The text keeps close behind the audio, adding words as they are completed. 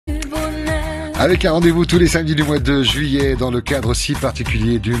Avec un rendez-vous tous les samedis du mois de juillet dans le cadre si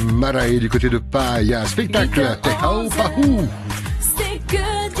particulier du marae du côté de Paea. Spectacle Te Hau Pahu.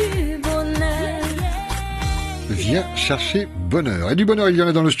 Viens chercher bonheur. Et du bonheur, il y en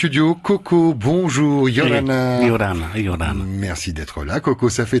a dans le studio. Coco, bonjour. Yorana. Yorana. Merci d'être là, Coco.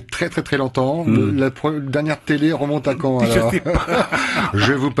 Ça fait très longtemps. La dernière télé remonte à quand, alors? Je sais pas.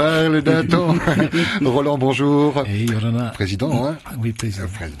 Je vous parle d'un temps. Roland, bonjour. Et Yorana. Président, hein? Oui, président.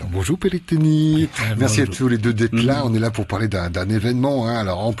 Bonjour, Péritini. Merci bonjour. à tous les deux d'être là. On est là pour parler d'un événement, hein.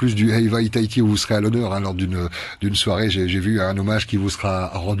 Alors, en plus du Maeva où vous serez à l'honneur, hein, lors d'une soirée, j'ai vu un hommage qui vous sera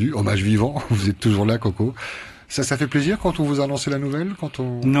rendu, hommage vivant. Vous êtes toujours là, Coco. Ça fait plaisir quand on vous a annoncé la nouvelle,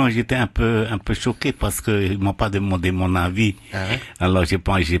 Non, j'étais un peu choqué parce que ils m'ont pas demandé mon avis. Ah ouais? Alors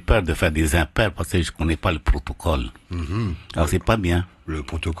j'ai peur de faire des impairs parce que je connais pas le protocole. Alors c'est pas bien. Le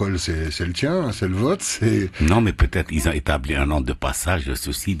protocole, c'est le tien, c'est le vote, c'est... Non, mais peut-être ils ont établi un ordre de passage de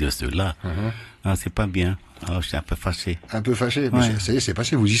ceci, de cela. Alors c'est pas bien. Alors je suis un peu fâché. Un peu fâché, Ouais. mais ça y est, c'est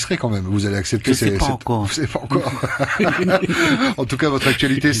passé, vous y serez quand même, vous allez accepter... Je sais pas encore. Vous savez pas encore. En tout cas, votre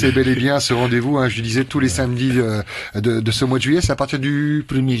actualité, c'est bel et bien ce rendez-vous, hein, je disais, tous les samedis de ce mois de juillet, c'est à partir du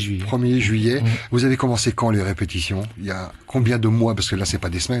 1er juillet. 1er juillet. Vous avez commencé quand les répétitions? Il y a combien de mois? Parce que là, c'est pas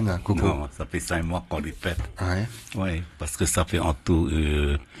des semaines, hein, Coco. Non, ça fait 5 mois qu'on répète. Ouais. Oui, parce que ça fait en tout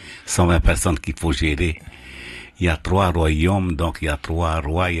 120 personnes qu'il faut gérer. Il y a 3 royaumes, donc il y a 3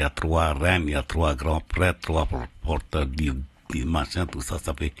 rois, il y a 3 reines, il y a 3 grands prêtres, 3 porteurs du machin, tout ça,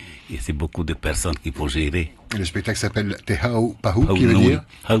 ça fait, et c'est beaucoup de personnes qu'il faut gérer. Et le spectacle s'appelle Te Hau Pahu, qui veut Nous. dire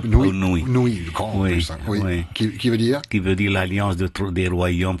Nous. Nous, grand en Oui, plus, hein. Oui. oui. Qui veut dire? Qui veut dire l'alliance des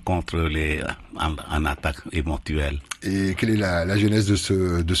royaumes contre en attaque éventuelle. Et quelle est la genèse de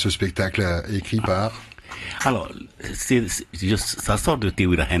ce spectacle écrit par? Alors, ça sort de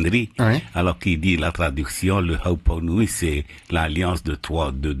Théoura Henry. Oui. Alors, qui dit la traduction, le Hau Pahu, c'est l'alliance de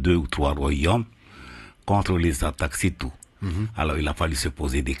 2 ou 3 royaumes contre les attaques, c'est tout. Alors, il a fallu se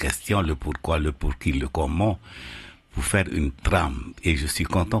poser des questions, le pourquoi, le pour qui, le comment, pour faire une trame. Et je suis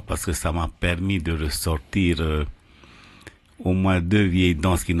content parce que ça m'a permis de ressortir au moins 2 vieilles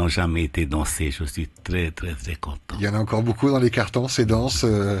danses qui n'ont jamais été dansées. Je suis très content. Il y en a encore beaucoup dans les cartons, ces danses.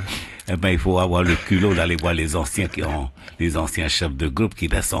 Eh ben, il faut avoir le culot d'aller voir les anciens chefs de groupe qui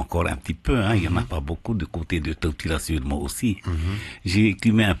restent encore un petit peu, hein. Il y en a pas beaucoup de côté de Tautira sûrement aussi. J'ai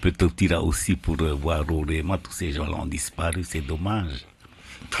écumé un peu Tautira aussi pour voir Roré. Moi, tous ces gens-là ont disparu, c'est dommage.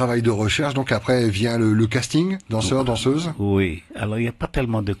 Travail de recherche, donc après vient le casting, danseurs, danseuses. Oui. Alors, il n'y a pas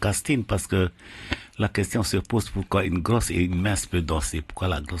tellement de casting parce que la question se pose pourquoi une grosse et une mince peut danser, pourquoi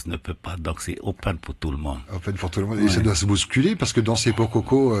la grosse ne peut pas. Donc, c'est open pour tout le monde. Open pour tout le monde. Et ça doit se bousculer parce que danser pour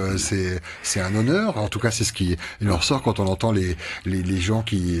Coco, c'est un honneur. En tout cas, c'est ce qui il en ressort quand on entend les gens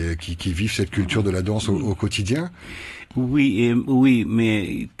qui vivent cette culture de la danse au quotidien. Oui,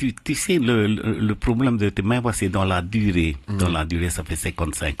 mais tu sais, le problème de Temaeva, c'est dans la durée. Dans la durée, ça fait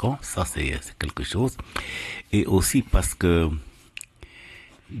 55 ans. Ça, c'est quelque chose. Et aussi parce que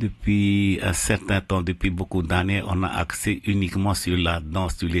depuis un certain temps, depuis beaucoup d'années, on a axé uniquement sur la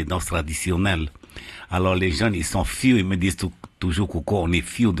danse, sur les danses traditionnelles. Alors les jeunes, ils sont fiers, ils me disent toujours Coco, on est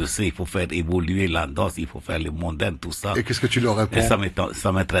fiers de ça, il faut faire évoluer la danse, il faut faire le moderne, tout ça. Et qu'est-ce que tu leur réponds? Et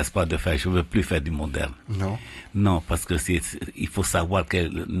ça m'intéresse pas de faire, je veux plus faire du moderne. Non. Non, parce que il faut savoir que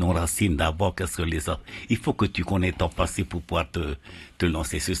nos racines d'abord, qu'est-ce que les autres. Il faut que tu connais ton passé pour pouvoir te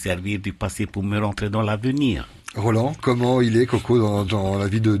lancer, se servir du passé pour me rentrer dans l'avenir. Roland, comment il est, Coco, dans la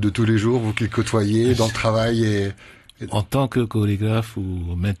vie de tous les jours, vous qui le côtoyez, dans le travail et... En tant que chorégraphe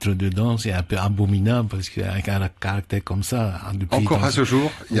ou maître de danse, c'est un peu abominable parce qu'avec un caractère comme ça, depuis encore à ce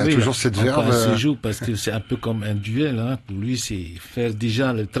jour, il y a toujours cette verve. Encore à ce jour, parce que c'est un peu comme un duel, hein. Pour lui, c'est faire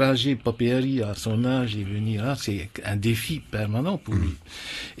déjà le trajet Papeari à son âge et venir là, c'est un défi permanent pour lui.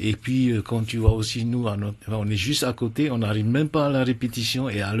 Et puis, quand tu vois aussi nous, on est juste à côté, on n'arrive même pas à la répétition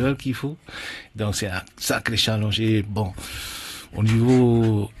et à l'heure qu'il faut. Donc c'est un sacré challenge. Et bon, au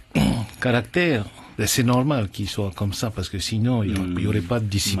niveau caractère, c'est normal qu'il soit comme ça parce que sinon il y aurait pas de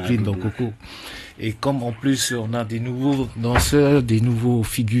discipline dans Coco. Et comme en plus on a des nouveaux danseurs, des nouveaux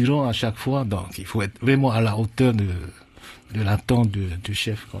figurants à chaque fois, donc il faut être vraiment à la hauteur de l'attente du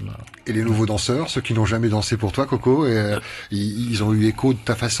chef qu'on a. Et les nouveaux danseurs, ceux qui n'ont jamais dansé pour toi, Coco, ils ont eu écho de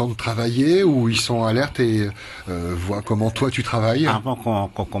ta façon de travailler ou ils sont alertes et voient comment toi tu travailles? Avant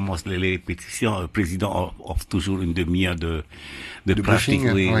qu'on commence les répétitions, le président offre toujours une demi-heure de pratique.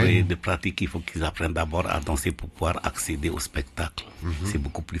 Briefing, oui, de pratique. Il faut qu'ils apprennent d'abord à danser pour pouvoir accéder au spectacle. C'est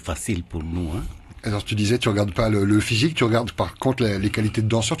beaucoup plus facile pour nous, hein. Alors tu disais, tu regardes pas le physique, tu regardes par contre les qualités de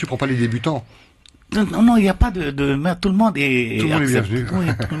danseur, tu prends pas les débutants. Non, il n'y a pas mais tout le monde est Tout le monde est accepté. bienvenu.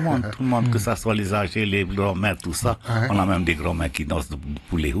 Oui, tout le monde, que ça soit les âgés, les grands-mères, tout ça. Ouais. On a même des grands-mères qui dansent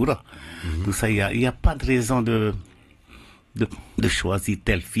pour les hurrahs. Tout ça, il y a pas de raison de choisir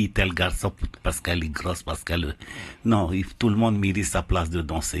telle fille, tel garçon parce qu'elle est grosse, parce qu'elle... Non, tout le monde mérite sa place de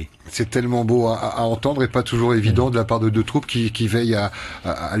danser. C'est tellement beau à entendre et pas toujours évident de la part de troupes qui veillent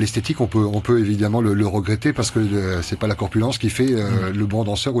à l'esthétique. On peut évidemment le regretter parce que c'est pas la corpulence qui fait le bon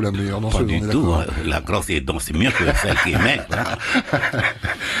danseur ou la meilleure danseuse. Pas du tout. Hein. La grosse danse mieux que celle qui est maigre. Hein.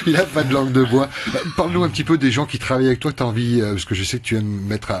 Il a pas de langue de bois. Parle-nous un petit peu des gens qui travaillent avec toi. T'as envie, parce que je sais que tu aimes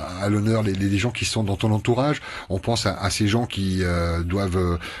mettre à l'honneur les gens qui sont dans ton entourage. On pense à ces gens qui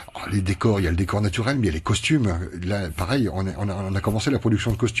doivent les décors. Il y a le décor naturel, mais il y a les costumes. Là, pareil, on a commencé la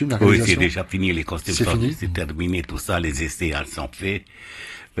production de costumes, la réalisation. Oui, c'est déjà fini, les costumes. C'est fini. C'est terminé, tout ça, les essais elles sont faits.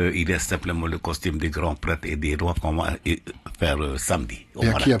 Il reste simplement le costume des grands prêtres et des rois qu'on va faire samedi. Et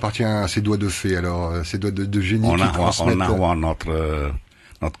à qui appartient ces doigts de fée, alors, ces doigts de génie on qui transmettent... On a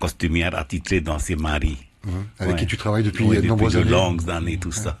notre costumière attitrée dans ses maris. Avec qui tu travailles depuis de depuis nombreuses années. longues années,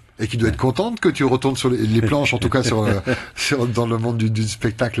 tout ça. Et qui doit être contente que tu retournes sur les planches, en tout cas dans le monde du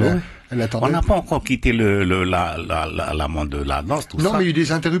spectacle. Oui. Elle attendait. On n'a pas encore quitté la monde de la danse, tout ça. Non, mais il y a eu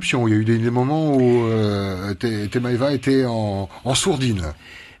des interruptions. Il y a eu des moments où Temaeva était en sourdine.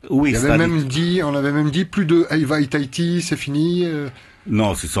 Oui, On avait même dit plus de Aiva Itaiti, c'est fini.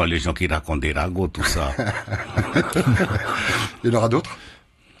 Non, ce sont les gens qui racontent des ragots, tout ça. Il y en aura d'autres?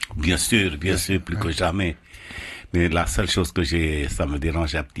 Bien sûr, plus que jamais. Mais la seule chose ça me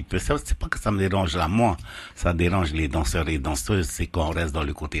dérange un petit peu, c'est pas que ça me dérange à moi, ça dérange les danseurs et danseuses, c'est qu'on reste dans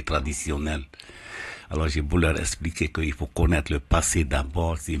le côté traditionnel. Alors j'ai voulu leur expliquer qu'il faut connaître le passé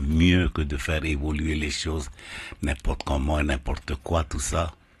d'abord, c'est mieux que de faire évoluer les choses n'importe comment, n'importe quoi, tout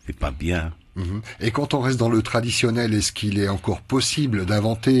ça, c'est pas bien. Et quand on reste dans le traditionnel, est-ce qu'il est encore possible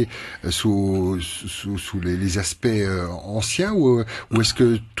d'inventer sous les aspects anciens ou est-ce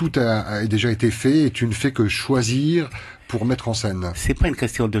que tout a déjà été fait et tu ne fais que choisir pour mettre en scène? C'est pas une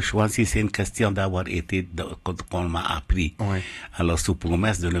question de choisir, c'est une question d'avoir été, qu'on m'a appris. Oui. Alors, sous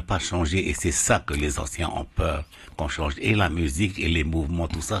promesse de ne pas changer, et c'est ça que les anciens ont peur, qu'on change et la musique et les mouvements,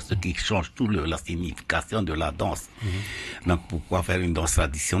 tout ça, ce qui change la signification de la danse. Donc, pourquoi faire une danse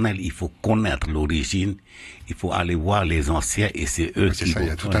traditionnelle? Il faut connaître l'origine, il faut aller voir les anciens et c'est eux qui... C'est ça, il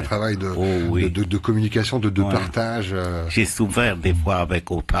y a tout un travail de communication, de partage. J'ai souffert des fois avec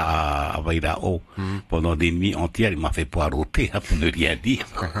Arahurahu. Pendant des nuits entières, il m'a fait poireauter, pour ne rien dire.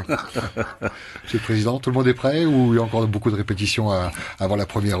 Monsieur le Président, tout le monde est prêt ou il y a encore beaucoup de répétitions avant la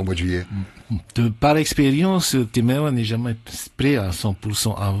première au mois de juillet? Par expérience, Temaeva n'est jamais prêt à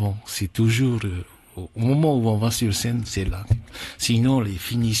 100% avant. C'est toujours... au moment où on va sur scène, c'est là. Sinon, les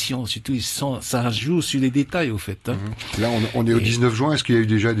finitions, surtout, ça joue sur les détails, au fait. Hein. Là, on est au 19 juin. Est-ce qu'il y a eu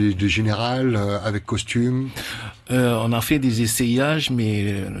déjà des générales avec costumes? On a fait des essayages,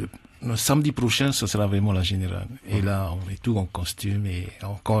 mais le samedi prochain, ce sera vraiment la générale. Et là, on est tout en costume et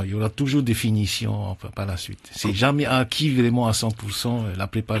encore, il y aura toujours des finitions par la suite. C'est jamais acquis vraiment à 100% la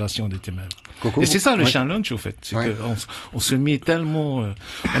préparation de Temaeva. Et c'est ça le challenge, au fait. C'est on se met tellement,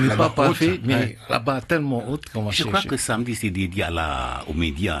 on n'est pas parfait, mais là-bas tellement haute qu'on va chercher. Je crois que samedi, c'est dédié aux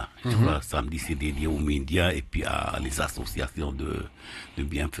médias. Je crois que samedi, c'est dédié aux médias et puis à les associations de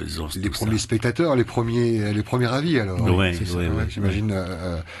bienfaisance. Les premiers spectateurs, les premiers avis, alors. Ouais, j'imagine,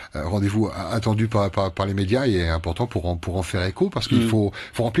 rendez-vous attendu par les médias et important pour en faire écho parce qu'il faut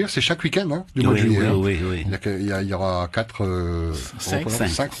remplir, c'est chaque week-end, du mois de juillet. Oui. Il y aura 5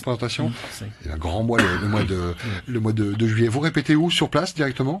 représentations. Il y a un grand mois, le mois de juillet. Vous répétez où? Sur place,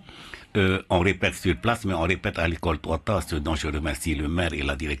 directement? On répète sur place, mais on répète à l'école Trois, ce dont je remercie le maire et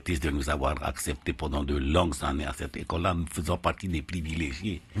la directrice de nous avoir accepté pendant de longues années à cette école-là. Nous faisons partie des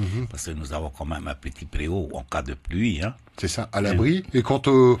privilégiés, parce que nous avons quand même un petit préau en cas de pluie. C'est ça, à l'abri. Et quant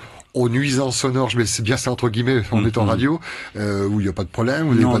aux nuisances sonores, je mets bien ça entre guillemets, on est en radio, où il n'y a pas de problème,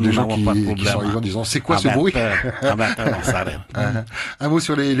 où il n'y a pas de gens qui sont arrivés en disant c'est quoi ce bruit? Un mot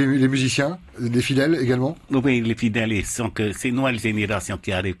sur les musiciens, les fidèles également? Oui, les fidèles, c'est une nouvelle génération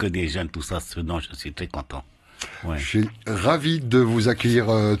qui arrive, que des jeunes, tout ça, ce dont je suis très content. Ouais. Je suis ravi de vous accueillir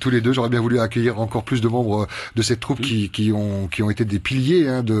tous les deux. J'aurais bien voulu accueillir encore plus de membres de cette troupe qui ont été des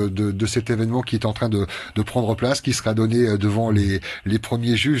piliers de cet événement qui est en train de prendre place, qui sera donné devant les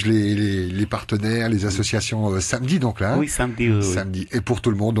premiers juges, les partenaires, les associations samedi donc là. Oui, samedi. Samedi. Et pour tout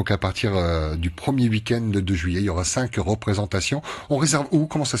le monde, donc à partir du premier week-end de juillet, il y aura 5 représentations. On réserve où?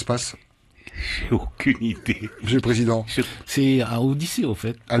 Comment ça se passe? J'ai aucune idée. Monsieur le Président. C'est à Odyssée, au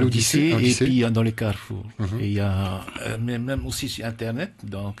fait. À l'Odyssée. Et puis dans les carrefours. Et il y a, même aussi sur Internet,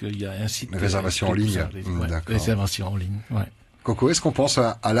 donc il y a un site. Réservation en ligne. Réservation en ligne, ouais. Coco, est-ce qu'on pense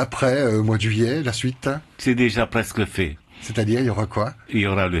à l'après, mois de juillet, la suite? C'est déjà presque fait. C'est-à-dire, il y aura quoi? Il y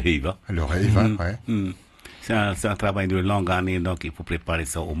aura le Maeva. Le Maeva, ouais. C'est un travail de longue année, donc il faut préparer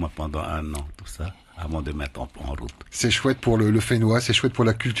ça au moins pendant un an, tout ça, avant de mettre en route. C'est chouette pour le Fénois, c'est chouette pour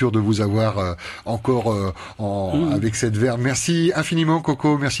la culture de vous avoir encore avec cette verve. Merci infiniment,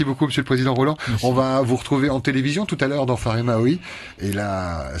 Coco. Merci beaucoup, Monsieur le Président Roland. Merci. On va vous retrouver en télévision tout à l'heure dans Maui. Et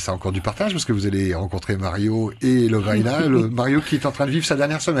là, c'est encore du partage parce que vous allez rencontrer Mario et le Vaina. Le Mario qui est en train de vivre sa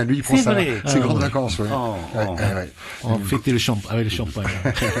dernière semaine. Lui, il prend ses grandes vacances. Ouais. On fêtait avec le champagne.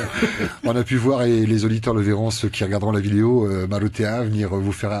 On a pu voir, et les auditeurs le verront, ceux qui regarderont la vidéo, Marutea venir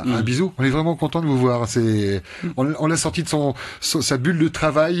vous faire un bisou. On est vraiment content de vous voir. On l'a sorti de sa bulle de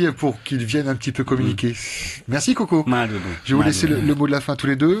travail pour qu'il vienne un petit peu communiquer. Merci Coco. Je vais vous laisser le mot de la fin tous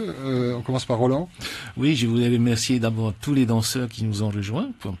les deux. On commence par Roland. Oui, je voulais remercier d'abord tous les danseurs qui nous ont rejoints,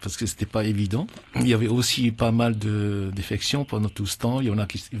 parce que c'était pas évident. Il y avait aussi pas mal de défections pendant tout ce temps. Il y en a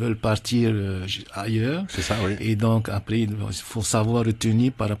qui veulent partir ailleurs. C'est ça, oui. Et donc après, il faut savoir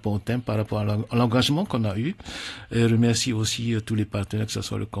retenir par rapport au thème, par rapport à l'engagement qu'on a eu. Et remercier aussi tous les partenaires, que ce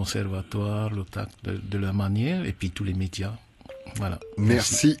soit le conservatoire, l'OTAC de la manière, et puis tous les médias. Voilà.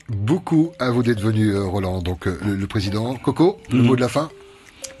 Merci beaucoup à vous d'être venu, Roland. Donc le président. Coco, le mot de la fin.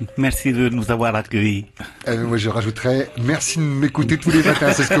 Merci de nous avoir accueillis. Moi, je rajouterais merci de m'écouter tous les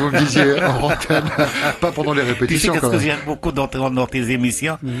matins. C'est ce que vous me disiez en antenne, pas pendant les répétitions. Tu sais, ce que j'aime beaucoup dans tes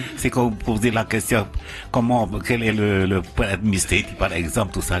émissions, c'est quand vous posez la question quel est le poète mystique, par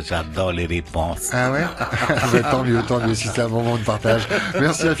exemple, tout ça, j'adore les réponses. Ah ouais? Tant mieux, si c'est un moment de partage.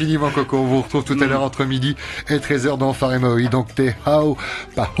 Merci infiniment, Coco. On vous retrouve tout à l'heure entre midi et 13h dans Maui. Donc, Te Hau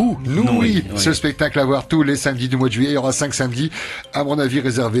Pahu, nous, oui. Ce spectacle à voir tous les samedis du mois de juillet. Il y aura 5 samedis, à mon avis,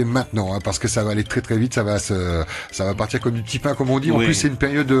 réservés maintenant, parce que ça va aller très très vite, ça va partir comme du petit pain, comme on dit. En plus, c'est une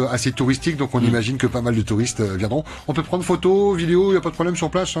période assez touristique, donc on imagine que pas mal de touristes viendront. On peut prendre photos, vidéos, il n'y a pas de problème sur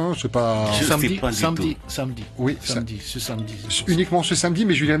place, hein, c'est pas... Samedi. Oui, ce samedi. Uniquement ce samedi,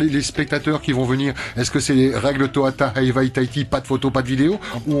 mais je veux dire, les spectateurs qui vont venir, est-ce que c'est les règles Tohata, Maeva, Tahiti, pas de photos, pas de vidéos,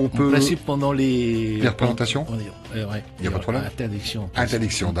 ou on peut... En principe, pendant les représentations, il n'y a pas de problème.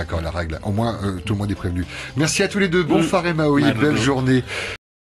 Interdiction, d'accord, la règle. Au moins, tout le monde est prévenu. Merci à tous les deux. Bon Maui, belle journée.